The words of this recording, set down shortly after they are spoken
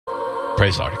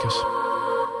Praise Larticus.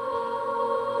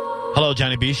 Hello,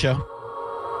 Johnny B. Show.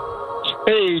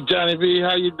 Hey, Johnny B.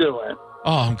 How you doing?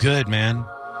 Oh, I'm good, man.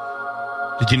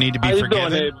 Did you need to be forgiven? How you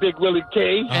doing there, Big Willie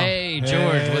K? Hey,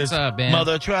 George. What's up, man?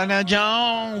 Mother Trina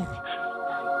Jones.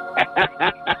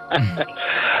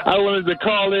 I wanted to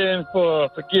call in for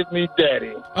Forgive Me,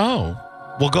 Daddy. Oh.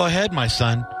 Well, go ahead, my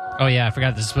son. Oh, yeah. I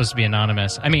forgot this is supposed to be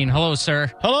anonymous. I mean, hello,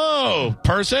 sir. Hello,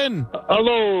 person.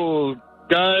 Hello,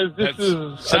 guys. This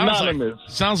is anonymous.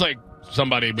 Sounds like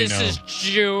somebody we know. This is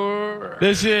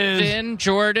Jordan.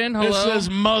 Jordan. Hello. This is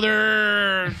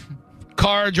Mother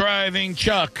Car Driving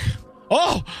Chuck.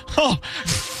 Oh!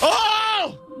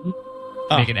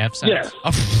 Making F sounds.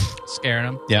 Yes. Scaring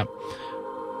him. Yeah.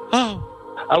 Oh.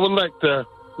 I would like to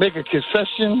make a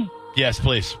confession Yes,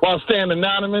 please. while staying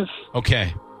anonymous.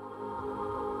 Okay.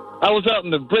 I was out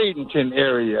in the Bradenton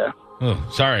area, Oh,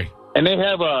 sorry. and they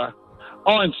have a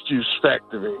orange juice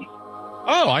factory.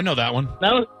 Oh, I know that one.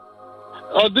 Now,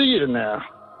 do you now?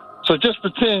 So just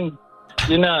pretend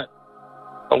you're not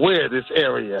aware of this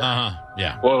area. Uh-huh.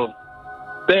 Yeah. Well,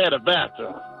 they had a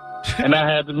bathroom, and I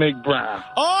had to make brown.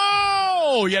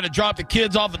 Oh, you had to drop the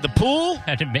kids off at the pool?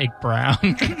 Had to make brown.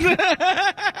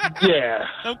 Yeah.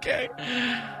 Okay.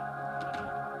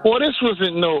 Well, this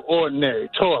wasn't no ordinary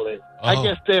toilet. I Oh.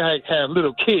 guess they had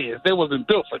little kids. They wasn't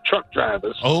built for truck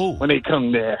drivers Oh. when they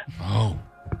come there. Oh.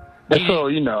 And so,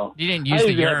 you know. You didn't use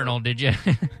the urinal, did you?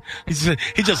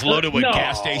 He just loaded with No.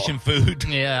 gas station food.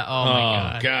 Yeah. Oh,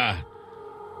 my God. God.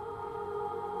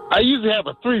 I usually have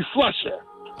a 3-flusher.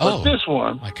 But Oh. this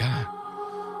one, My God.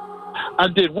 I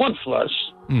did 1 flush.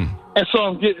 Mm. And so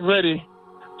I'm getting ready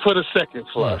for the second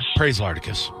flush. Praise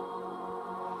Larticus.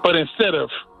 But instead of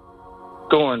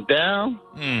going down,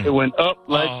 Mm. it went up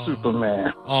like Oh.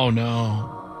 Superman. Oh,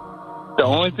 no. The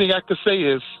only thing I could say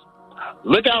is,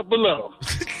 look out below.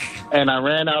 And I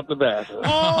ran out the bathroom.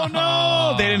 Oh,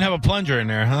 no. They didn't have a plunger in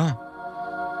there, huh?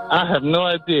 I have no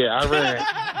idea. I ran.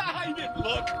 I didn't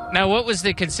look. Now, what was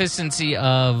the consistency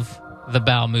of the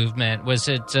bowel movement? Was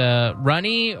it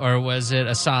runny or was it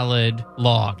a solid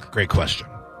log? Great question.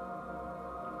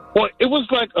 Well, it was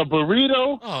like a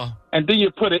burrito, Oh. and then you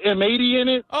put an M80 in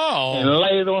it and Oh.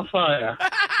 light it on fire.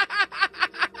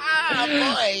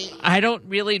 I don't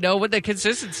really know what the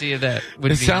consistency of that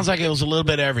would It be. sounds like it was a little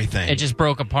bit of everything. It just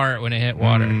broke apart when it hit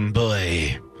water.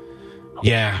 Boy.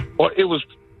 Yeah. Or it was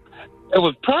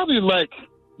probably like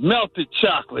melted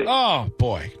chocolate. Oh,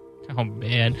 boy. Oh,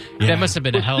 man. Yeah. That must have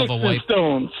been a with hell of a sticks and wipe.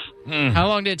 stones. How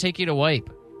long did it take you to wipe?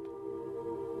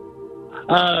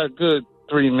 Good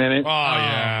 3 minutes. Oh,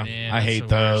 yeah. man, I that's hate the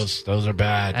those. worst. Those are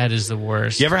bad. That is the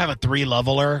worst. You ever have a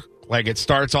 3-leveler? Like it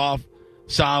starts off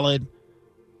solid,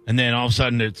 and then all of a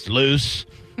sudden it's loose,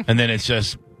 and then it's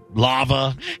just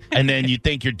lava, and then you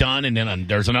think you're done, and then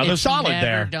there's another It's solid never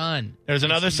there. done. There's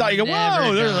another It's solid. You go, never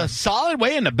whoa, there's done. a solid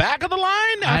way in the back of the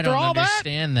line after I don't all that?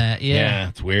 understand that. Yeah, Yeah.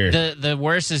 it's weird. The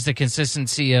worst is the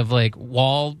consistency of like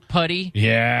wall putty.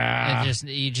 Yeah. And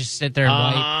you just sit there and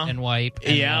Uh-huh. wipe and wipe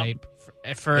and Yeah. wipe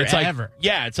forever. It's like,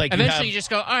 yeah, it's like Eventually, you you just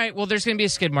go, all right, well, there's going to be a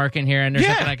skid mark in here, and there's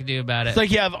Yeah. nothing I can do about it. It's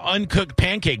like you have uncooked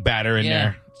pancake batter in Yeah,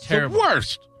 there. it's It's terrible. the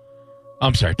worst.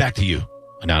 I'm sorry. Back to you,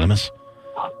 Anonymous.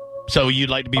 So you'd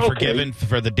like to be Okay. forgiven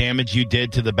for the damage you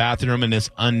did to the bathroom in this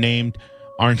unnamed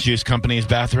orange juice company's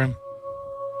bathroom?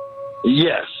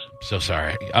 Yes. So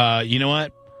sorry. You know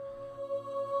what?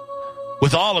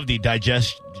 With all of the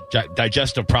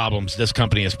digestive problems this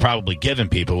company has probably given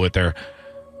people with their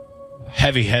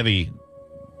heavy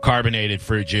carbonated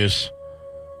fruit juice.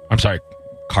 I'm sorry,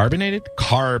 carbonated?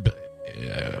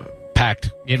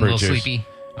 Packed Getting fruit a little juice. sleepy.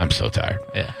 I'm so tired.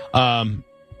 Yeah.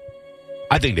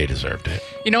 I think they deserved it.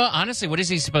 You know what? Honestly, what is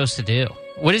he supposed to do?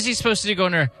 What is he supposed to do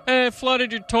going there? Hey, I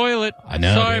flooded your toilet. I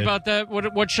know, Sorry dude. about that.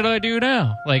 What should I do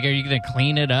now? Like, are you going to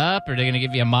clean it up? Are they going to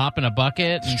give you a mop and a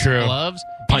bucket and It's true. some gloves?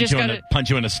 Punch you, gotta- punch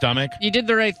you in the stomach. You did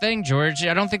the right thing, George.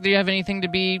 I don't think that you have anything to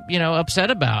be, upset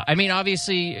about. I mean,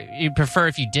 obviously, you'd prefer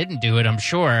if you didn't do it, I'm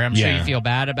sure. I'm sure Yeah. you feel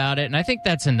bad about it. And I think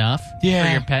that's enough for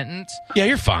Yeah. your repentance. Yeah,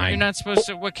 you're fine. You're not supposed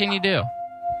to. What can you do?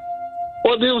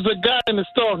 Well, there was a guy in the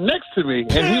stall next to me,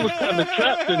 and he was kind of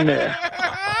trapped in there.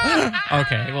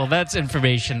 Okay, well, that's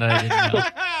information that I didn't know.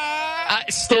 So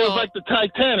it Still, was like the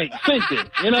Titanic sinking.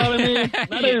 You know what I mean?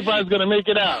 Not everybody's going to make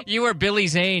it out. you were Billy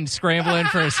Zane scrambling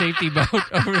for a safety boat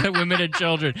over the women and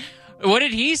children. What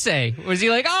did he say? Was he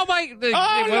like, oh, my...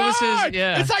 Oh, what was his... Lord!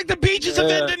 Yeah. It's like the beaches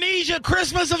of Indonesia,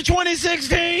 Christmas of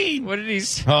 2016. What did he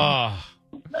say? Oh.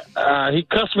 He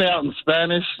cussed me out in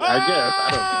Spanish, I guess. I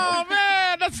don't know. Oh,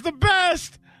 man, that's the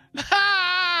best.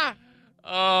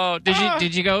 Oh,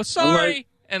 did you go, sorry,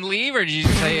 and leave, or did you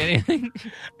say anything?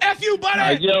 F you, buddy.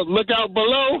 I yelled, look out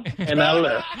below, and I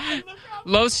left. Look out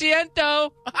Lo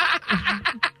siento.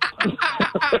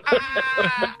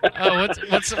 Oh,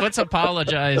 what's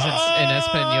apologize in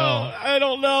Espanol? I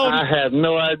don't know. I have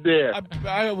no idea.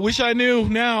 I wish I knew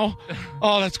now.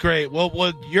 Oh, that's great.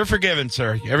 Well, you're forgiven,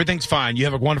 sir. Everything's fine. You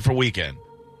have a wonderful weekend.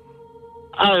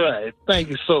 All right. Thank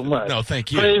you so much. No,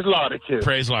 thank you. Praise Laudicus.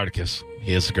 Praise Lardicus.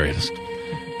 He is the greatest.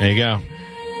 There you go.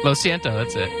 Lo siento,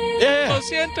 that's it. Yeah. Lo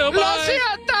siento, bye. Lo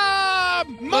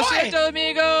siento. Lo siento,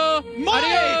 amigo.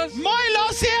 Adios. Muy lo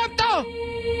siento.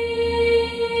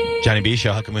 Johnny B.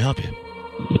 Show, how can we help you?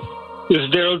 This is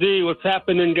Daryl D. What's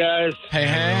happening, guys?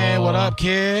 Hey, what up,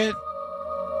 kid?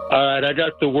 All right, I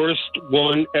got the worst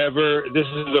one ever. This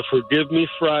is the Forgive Me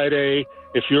Friday.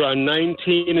 If you're on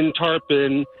 19 in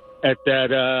Tarpon at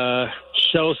that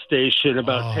Shell station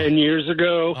about 10 years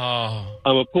ago,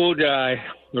 I'm a pool guy,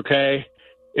 okay?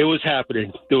 It was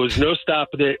happening. There was no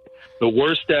stopping it. The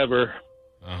worst ever.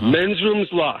 Men's room's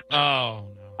locked. Oh, no.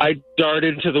 I dart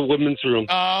into the women's room.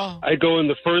 Oh. I go in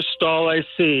the first stall I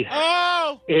see.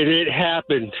 Oh. And it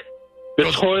happened.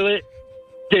 The toilet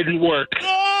didn't work.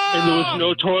 And there was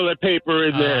no toilet paper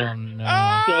in there.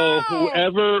 Oh,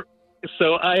 no.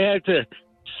 So I had to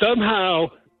somehow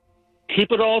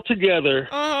keep it all together,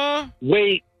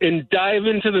 wait, and dive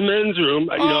into the men's room.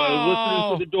 I was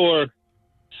listening to the door.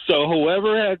 So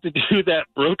whoever had to do that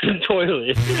broken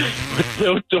toilet with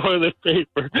no toilet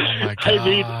paper, my I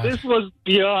mean, God. this was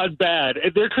beyond bad.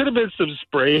 And there could have been some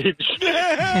sprayage.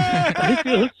 I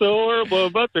feel so horrible. I'm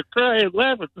about to cry and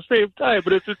laugh at the same time,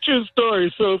 but it's a true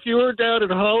story. So if you were down in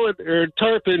Holland or in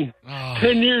Tarpon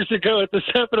 10 years ago at the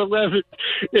 7-Eleven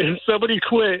and somebody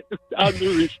quit, I'm the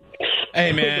reason.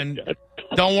 Hey, man,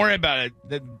 don't worry about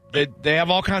it. They have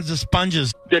all kinds of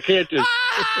sponges. They can't just...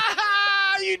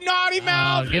 You naughty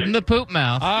mouth. Give him the poop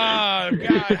mouth. Oh,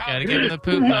 God. Gotta give him the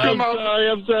poop mouth.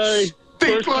 I'm sorry.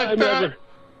 Think First like time that. ever.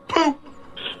 Poop.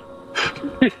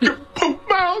 Your poop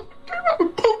mouth.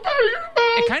 Poop out of your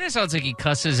mouth. It kind of sounds like he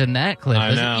cusses in that clip. I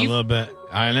doesn't know, it? a little bit.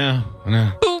 I know.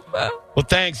 Poop mouth. Well,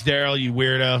 thanks, Daryl, you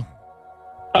weirdo.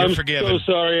 You're I'm forgiven.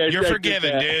 so sorry. You're I did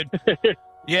forgiven, that. dude.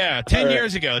 Yeah, 10 All right.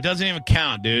 years ago. It doesn't even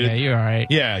count, dude. Yeah, you're all right.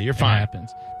 Yeah, you're It fine.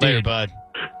 happens. Later, Dude, bud.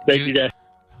 Thank you, guys.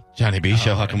 Johnny B.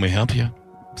 Show, how can we help you?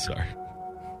 Sorry.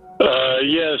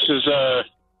 Yes, is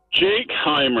Jake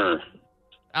Heimer.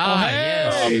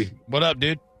 yes. What up,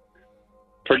 dude?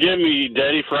 Forgive me,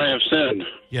 Daddy, for I have sinned.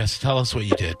 Yes, tell us what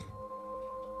you did.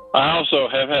 I also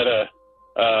have had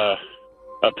a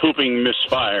pooping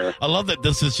misfire. I love that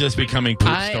this is just becoming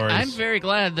poop stories. I'm very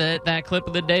glad that clip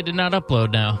of the day did not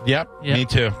upload now. Yep, me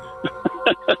too.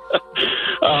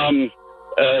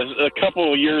 A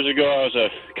couple of years ago, I was a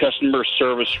customer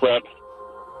service rep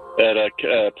at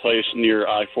a place near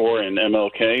I-4 and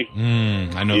MLK.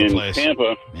 I know in the place.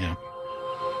 Tampa. Yeah.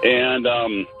 And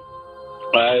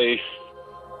I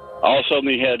all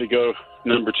suddenly had to go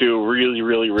number 2 really,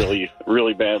 really, really,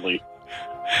 really badly.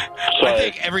 So I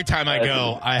think every time I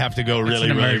go, I have to go really,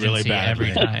 an really, really emergency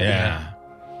badly. every time, Yeah.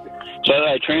 So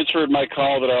I transferred my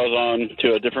call that I was on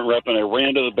to a different rep, and I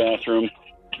ran to the bathroom.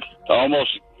 I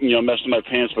almost, messed my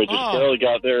pants, but I just barely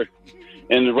got there.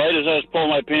 And right as I was pulling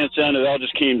my pants down, it all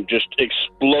just came just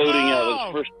exploding out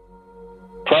of this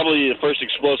probably the first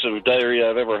explosive diarrhea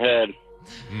I've ever had.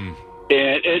 And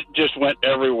it just went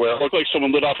everywhere. It looked like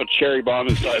someone lit off a cherry bomb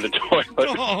inside the toilet.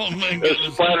 Oh, my It was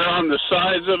goodness. splattered on the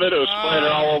sides of it. It was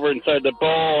splattered all over inside the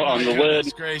bowl, on the lid.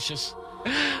 Goodness gracious.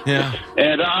 Yeah.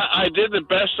 And I did the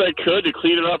best I could to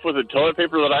clean it up with the toilet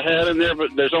paper that I had in there, but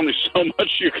there's only so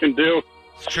much you can do.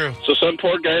 It's true. So some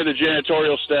poor guy in the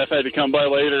janitorial staff had to come by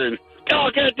later and,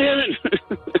 oh, God damn it.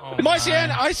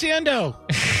 Haciendo.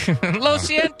 Lo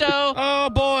siento. Oh,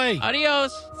 boy.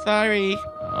 Adios. Sorry.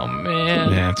 Oh,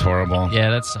 man. Yeah, it's horrible. Yeah,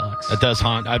 that sucks. It does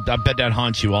haunt. I bet that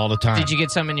haunts you all the time. Did you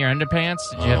get some in your underpants?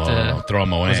 Did you have to throw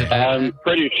them away? Was it bad? I'm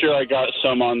pretty sure I got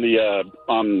some on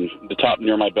the top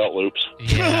near my belt loops.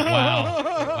 Yeah,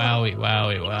 wow.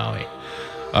 Wowie.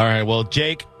 All right, well,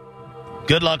 Jake,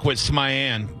 good luck with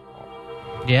Smyan.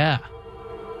 Yeah.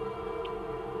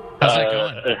 How's that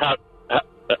going?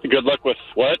 Good luck with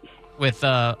what? With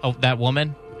that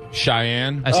woman?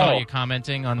 Cheyenne. I saw you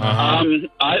commenting on the...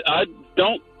 I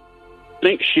don't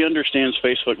think she understands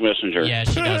Facebook Messenger. Yeah,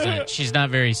 she doesn't. She's not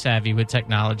very savvy with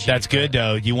technology. That's good,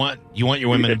 though. You want your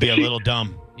women to be a little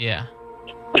dumb. Yeah.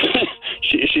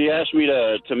 She asked me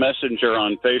to message her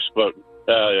on Facebook,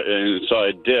 and so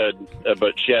I did,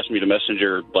 but she asked me to message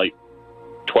her like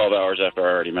 12 hours after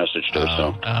I already messaged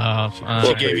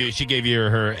her. She gave you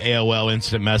her AOL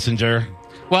Instant Messenger.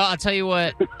 Well, I'll tell you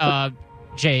what,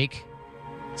 Jake,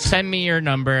 send me your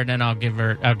number and then I'll give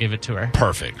it to her.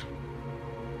 Perfect.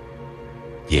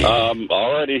 Yeah.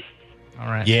 Alrighty. All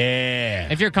right.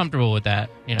 Yeah. If you're comfortable with that,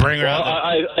 you know. Bring her Well, out.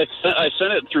 I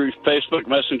sent it through Facebook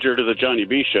Messenger to the Johnny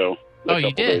B Show Oh, a you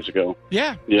couple did? days ago.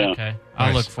 Yeah. Yeah. Okay. I'll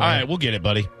Nice. look for All it. right, we'll get it,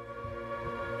 buddy.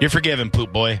 You're forgiven,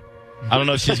 poop boy. I don't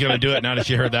know if she's going to do it now that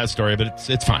she heard that story, but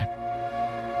it's fine.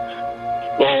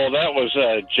 Well, that was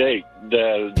Jake.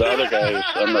 The other guy,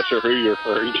 I'm not sure who you're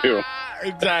referring to.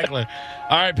 Exactly.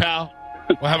 All right, pal.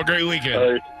 Well, have a great weekend.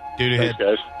 All right. Dude ahead. Thanks,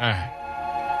 guys. All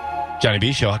right. Johnny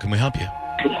B Show, how can we help you?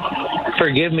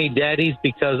 Forgive me, daddies,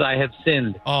 because I have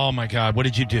sinned. Oh, my God. What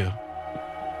did you do?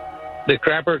 The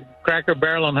Cracker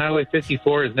Barrel on Highway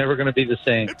 54 is never going to be the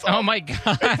same. Oh, my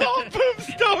God. It's all poop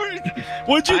stories.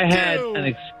 What'd you I do? had an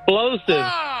explosive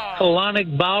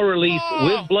colonic bowel release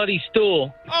with bloody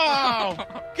stool. Oh,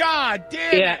 God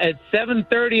damn Yeah, it. at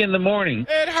 7:30 in the morning.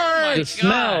 It hurts. The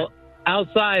smell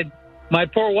outside, my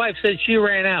poor wife said she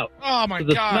ran out. Oh, my So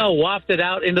the God. smell wafted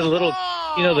out into the little,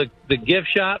 the gift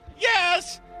shop.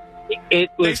 Yes. It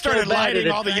was They started so bad lighting it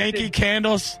all the attracted- Yankee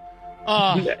candles.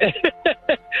 Oh,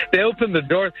 They opened the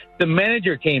door. The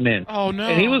manager came in. oh no.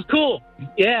 And he was cool.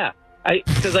 Yeah.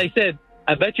 Because I said,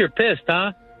 I bet you're pissed,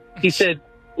 huh? He said,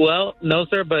 well, no,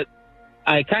 sir, but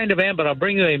I kind of am, but I'll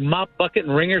bring you a mop bucket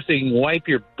and wringer so you can wipe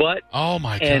your butt. Oh,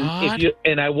 my And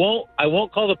God. I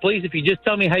won't call the police if you just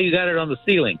tell me how you got it on the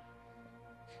ceiling.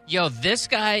 Yo, this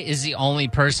guy is the only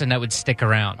person that would stick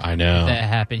around. I know. That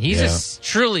happened. He's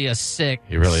truly a sick,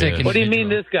 He really sick is. What do you mean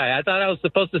individual. this guy? I thought I was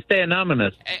supposed to stay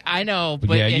anonymous. I know,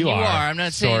 but Yeah, and you you are, are. I'm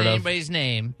not saying sort of. anybody's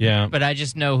name. Yeah. But I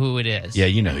just know who it is. Yeah,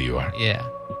 you know who you are. Yeah.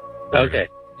 Okay.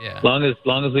 Yeah. Long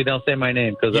as we don't say my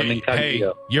name, because I'm Hey,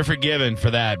 incognito. you're forgiven for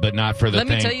that, but not for the Let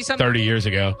me thing tell you something. 30 years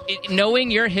ago.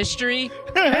 Knowing your history,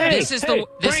 this is the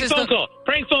this prank is phone the call.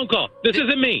 Prank phone call. This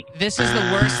isn't me. this is the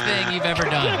worst thing you've ever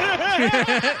done.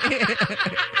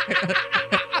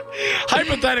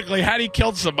 Hypothetically, had he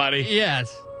killed somebody,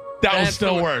 Yes. that was That's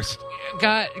still the- worst.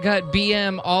 Got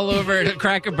BM all over the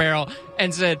Cracker Barrel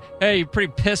and said, "Hey, you're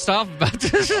pretty pissed off about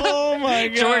this." Oh, my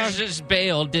George just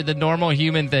bailed, did the normal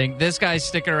human thing. This guy's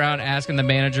sticking around asking the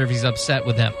manager if he's upset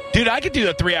with him. Dude, I could do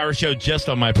a 3-hour show just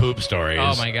on my poop stories.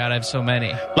 Oh my God, I have so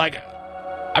many. Like,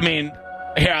 I mean,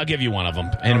 here, I'll give you one of them.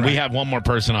 And we have one more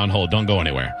person on hold. Don't go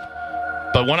anywhere.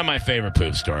 But one of my favorite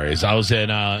poop stories, I was in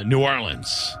New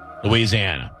Orleans,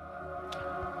 Louisiana,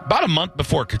 about a month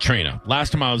before Katrina.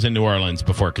 Last time I was in New Orleans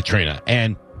before Katrina.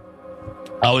 And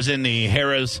I was in the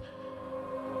Harrah's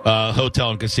Hotel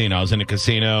and Casino. I was in the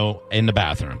casino in the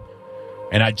bathroom.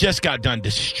 And I just got done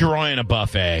destroying a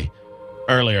buffet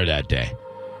earlier that day.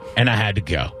 And I had to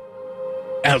go.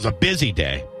 And it was a busy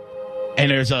day.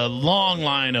 And there's a long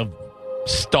line of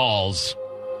stalls,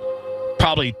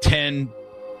 probably 10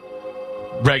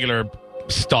 regular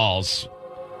stalls,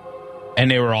 and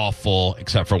they were all full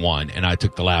except for one. And I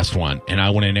took the last one, and I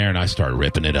went in there and I started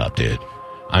ripping it up, dude.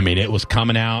 I mean, it was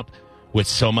coming out with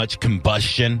so much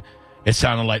combustion. It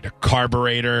sounded like the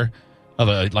carburetor of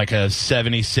a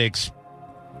 76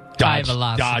 High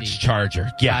velocity. Dodge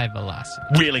Charger. Yeah, High velocity.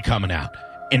 really coming out.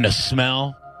 And the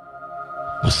smell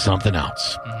was something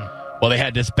else. Mm-hmm. Well, they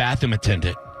had this bathroom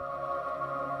attendant,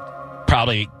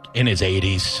 probably in his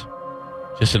 80s,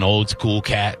 just an old school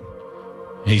cat.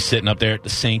 And he's sitting up there at the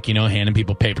sink, handing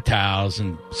people paper towels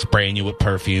and spraying you with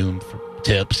perfume for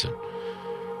tips.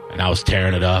 And I was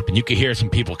tearing it up. And you could hear some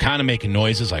people kind of making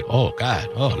noises like, oh, God,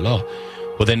 oh, Lord.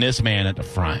 Well, then this man at the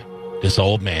front, this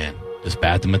old man, this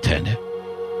bathroom attendant,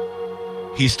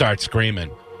 he starts screaming,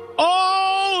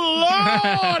 oh,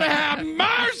 Lord, have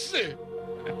mercy.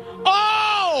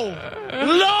 Oh,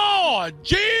 Lord,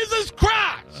 Jesus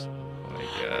Christ.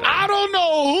 I don't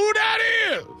know who that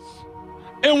is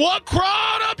and what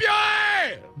crawled up your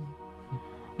ass.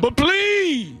 But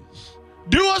please,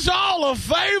 do us all a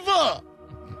favor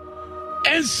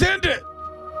and send it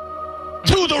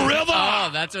to the river. Oh,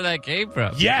 that's where that came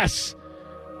from. Yes.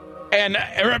 And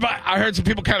everybody, I heard some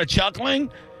people kind of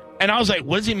chuckling, and I was like,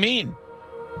 what does he mean?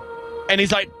 And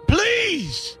he's like,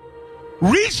 please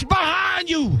reach behind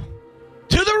you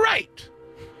to the right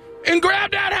and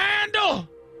grab that handle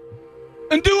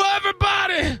and do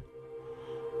everybody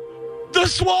the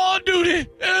swan duty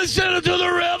and send it to the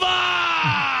river.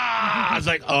 I was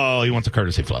like, oh, he wants a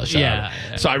courtesy flush. Yeah.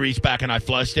 So I reached back and I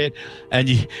flushed it, and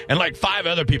like 5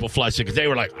 other people flushed it because they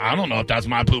were like, I don't know if that's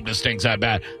my poop that stinks that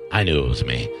bad. I knew it was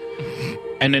me.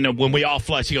 And then when we all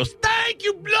flushed, he goes, thank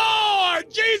you,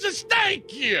 Lord Jesus,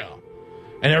 thank you.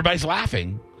 And everybody's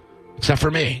laughing except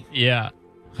for me Yeah.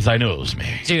 because I knew it was me.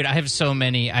 Dude, I have so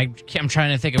many. I'm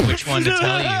trying to think of which one to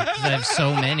tell you because I have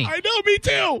so many. I know, me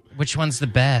too. Which one's the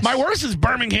best? My worst is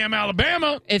Birmingham,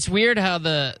 Alabama. It's weird how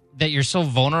that you're so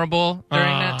vulnerable during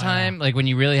that time. Like when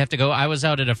you really have to go. I was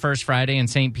out at a First Friday in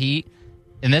St. Pete,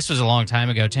 and this was a long time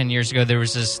ago, 10 years ago, there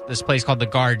was this place called The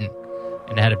Garden.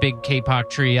 And it had a big K-pop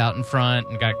tree out in front,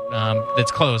 and got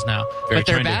that's closed now. Very but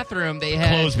their trendy. bathroom, they had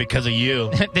Closed because of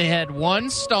you. they had one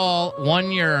stall,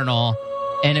 one urinal,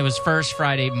 and it was First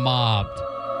Friday mobbed.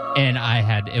 And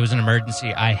it was an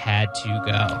emergency. I had to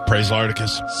go. Praise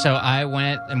Lardicus. So I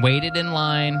went and waited in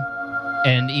line,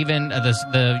 and even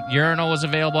the urinal was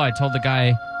available. I told the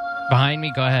guy behind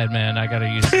me, "Go ahead, man. I got to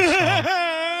use this stall."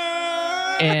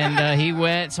 And he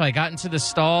went, so I got into the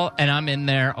stall, and I'm in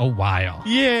there a while.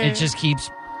 Yeah. It just keeps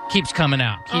coming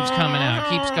out, keeps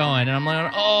going. And I'm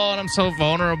like, oh, and I'm so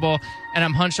vulnerable. And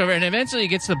I'm hunched over, and eventually it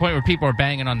gets to the point where people are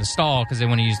banging on the stall because they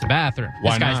want to use the bathroom.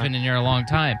 Why This guy's not? been in here a long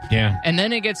time. Yeah. And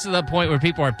then it gets to the point where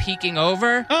people are peeking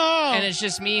over, Oh. and it's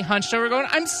just me hunched over going,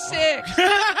 I'm sick.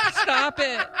 Stop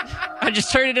it. I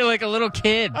just turned into like a little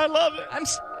kid. I love it.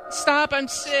 Stop, I'm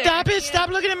sick. Stop it. Stop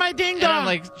looking at my ding And dong. I'm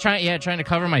like trying to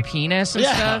cover my penis and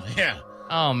stuff. Yeah.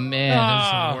 Oh man,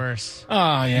 that was the worst. Oh,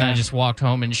 And yeah. I just walked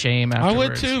home in shame I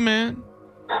afterwards. would too, man.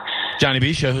 Johnny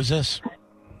B Show, who's this?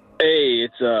 Hey,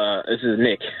 this is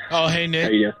Nick. Oh, hey, How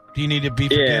Nick. you doing? Do you need to be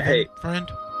forgiven, hey. friend?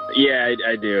 Yeah,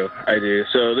 I do.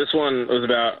 So this one was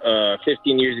about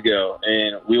 15 years ago,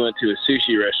 and we went to a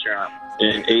sushi restaurant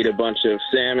and ate a bunch of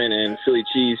salmon and Philly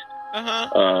cheese,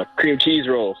 cream cheese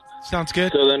rolls. Sounds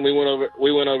good. So then we went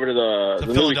over to the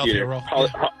movie Philadelphia theater. roll.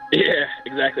 Yeah,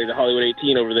 exactly. The Hollywood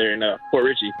 18 over there in Port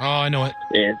Richey. Oh, I know it.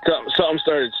 And something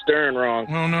started stirring wrong.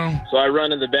 Oh, no. So I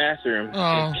run in the bathroom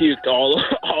and puked all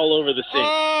over the sink.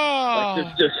 Oh.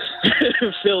 Like just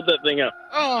filled that thing up.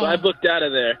 So I booked out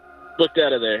of there.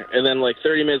 And then like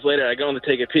 30 minutes later, I go in to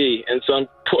take a pee, and some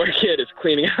poor kid is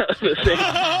cleaning out the sink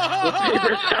with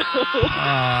paper towels.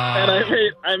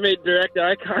 And I made direct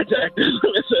eye contact with him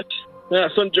and said, "No,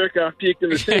 some jerk off puked in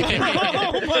the sink."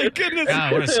 Oh, my goodness.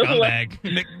 God, what a scumbag.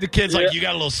 Nick, the kid's like, you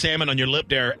got a little salmon on your lip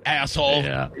there, asshole.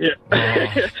 Yeah.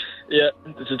 Yeah. Yeah,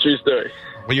 it's a true story.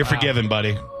 Well, you're forgiven, buddy.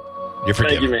 You're forgiven.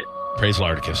 Thank you, mate. Praise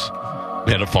Lardicus.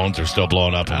 Man, the phones are still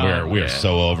blowing up, and we're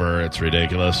so over. It's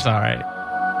ridiculous. It's all right.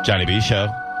 Johnny B Show,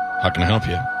 how can I help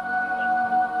you?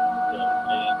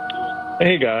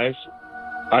 Hey, guys.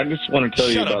 I just want to tell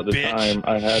you Shut about up, the bitch. time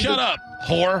I had Shut up,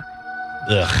 whore.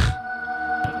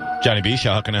 Ugh. Johnny B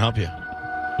Show, how can I help you?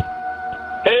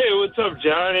 Hey, what's up,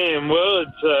 Johnny and Will?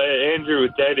 It's Andrew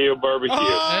with Daddy O Barbecue.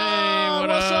 Hey,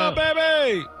 what's up,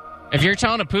 baby? If you're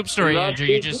telling a poop story, Not Andrew,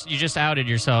 you just outed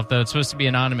yourself, though. It's supposed to be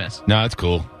anonymous. No, it's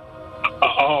cool.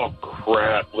 Oh,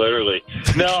 crap, literally.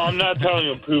 No, I'm not telling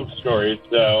a poop story.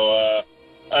 So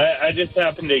I just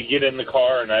happened to get in the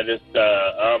car, and I just,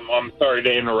 I'm sorry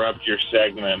to interrupt your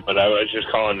segment, but I was just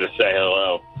calling to say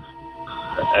hello.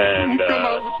 And,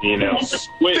 you know,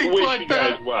 wish you like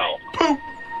guys that. well. Poop.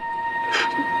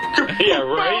 Yeah,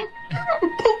 right?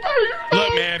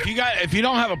 Look, man, if you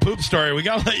don't have a poop story, we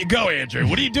gotta let you go, Andrew.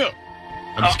 What are you doing?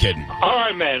 I'm just kidding. All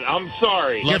right, man, I'm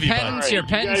sorry. Love Your you, penance, bud. your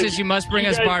penance You guys- is you must bring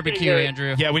you us guys barbecue, think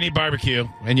Andrew. Yeah, we need barbecue,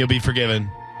 and you'll be forgiven.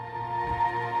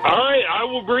 All right, I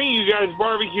will bring you guys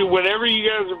barbecue whenever you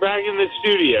guys are back in the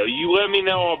studio. You let me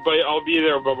know, I'll be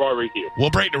there for barbecue.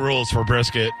 We'll break the rules for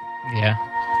brisket. Yeah.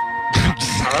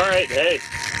 All right, hey,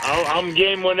 I'm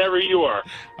game whenever you are.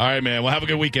 All right, man. Well, have a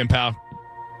good weekend, pal.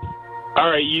 All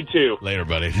right, you too. Later,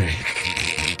 buddy.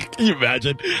 Can you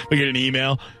imagine? We get an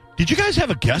email. Did you guys have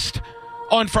a guest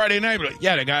on Friday night? We're like,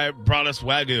 yeah, the guy brought us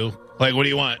Wagyu. Like, what do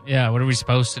you want? Yeah, what are we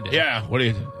supposed to do? Yeah, what do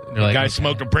you... They're The like, guy okay.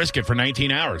 smoked a brisket for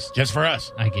 19 hours just for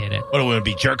us. I get it. What, do we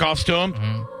be jerk-offs to him?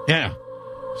 Mhm. Yeah.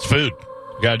 It's food.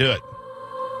 You got to do it.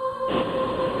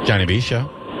 Johnny B Show.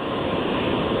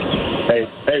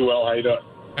 Hey, Will, how you doing?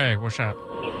 Hey, what's up?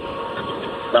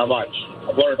 Not much. I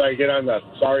wonder if I can get on the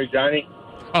Sorry Johnny.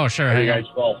 Oh, sure. How you Hang guys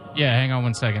on. fall? Yeah, hang on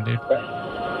 1 second, dude.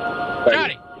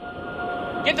 Johnny,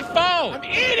 get the phone. I'm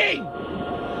eating.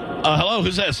 Hello,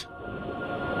 who's this?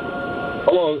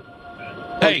 Hello.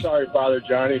 Hey. I'm sorry, Father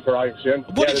Johnny, for all your sin.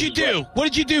 What did you do? What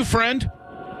did you do, friend?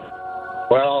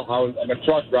 Well, I'm a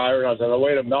truck driver, and I was on the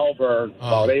way to Melbourne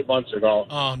about 8 months ago,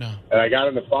 Oh, no. and I got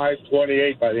into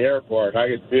 528 by the airport. I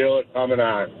could feel it coming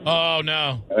on. Oh,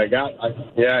 no. And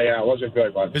it wasn't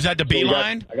good, but Is that the B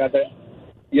line? I got that.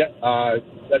 Yeah,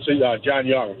 that's John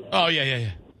Young. Oh, yeah.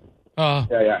 Oh,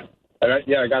 Yeah. And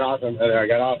I got off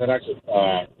an exit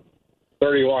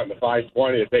 31, the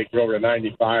 520. It takes you over to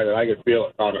 95, and I could feel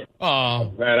it coming. oh,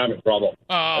 Man, I'm in trouble.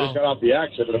 I just got off the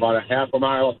exit, and about a half a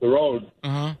mile up the road,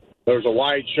 uh-huh. there was a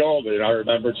wide shoulder, and I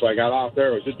remembered, so I got off there.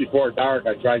 It was just before dark.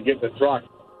 I tried to get in the truck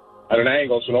at an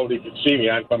angle so nobody could see me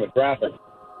oncoming traffic.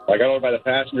 I got over by the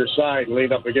passenger side and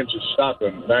leaned up against the step,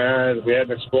 and man, we had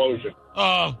an explosion.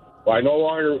 Oh, Well, I no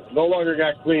longer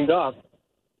got cleaned up,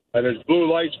 and there's blue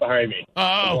lights behind me.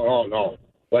 I'm oh. going, oh no.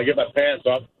 So I get my pants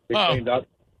up, get cleaned up.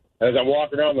 And as I'm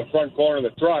walking around the front corner of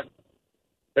the truck,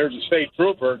 there's a state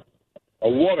trooper, a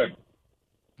woman.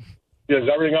 She says,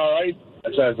 everything all right? I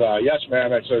says, yes,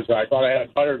 ma'am. I says, I thought I had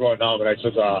a tire going down, but I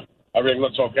says, everything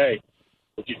looks okay.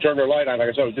 But she turned her light on, like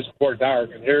I said, it was just before dark,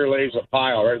 and here lays a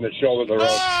pile right in the shoulder of the road.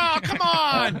 Oh, come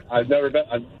on! I've never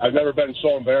been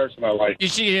so embarrassed in my life. You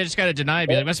just got to deny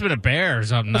me. It must have been a bear or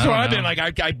something. That's what I've been like.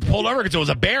 I pulled over because there was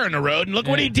a bear in the road, and look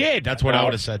what he did. That's what I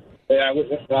would have said. Yeah, I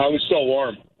was so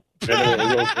warm. It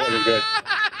was really good.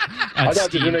 I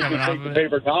thought you were going to take the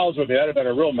paper towels with me. That'd have been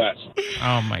a real mess.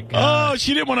 Oh, my God. Oh,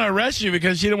 she didn't want to arrest you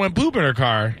because she didn't want poop in her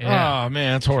car. Yeah. Oh,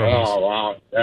 man, that's horrible. Oh, wow.